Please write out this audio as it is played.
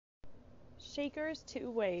Shakers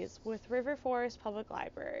 2 ways with River Forest Public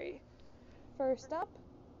Library. First up,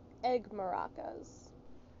 egg maracas.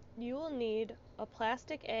 You will need a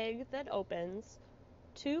plastic egg that opens,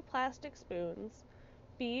 2 plastic spoons,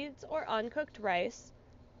 beads or uncooked rice,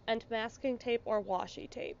 and masking tape or washi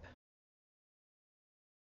tape.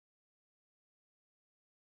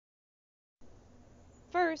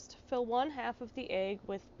 First, fill 1/2 of the egg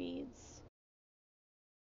with beads.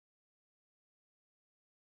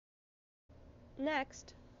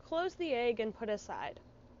 Next, close the egg and put aside.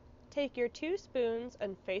 Take your 2 spoons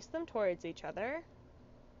and face them towards each other.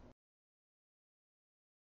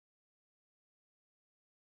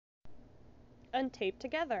 And tape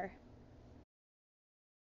together.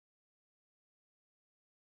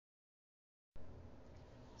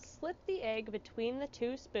 Slip the egg between the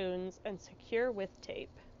 2 spoons and secure with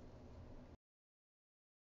tape.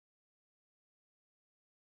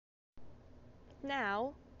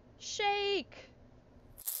 Now, shake!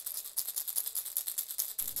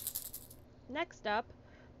 Next up,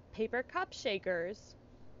 paper cup shakers.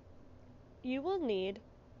 You will need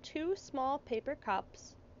 2 small paper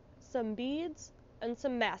cups, some beads, and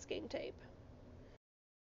some masking tape.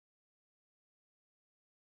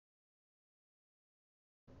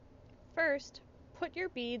 First, put your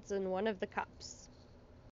beads in one of the cups.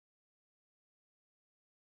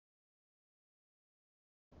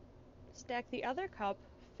 Stack the other cup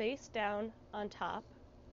face down on top.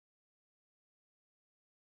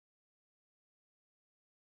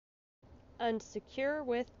 And secure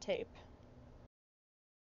with tape.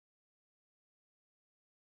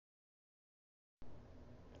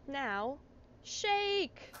 Now,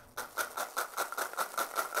 shake!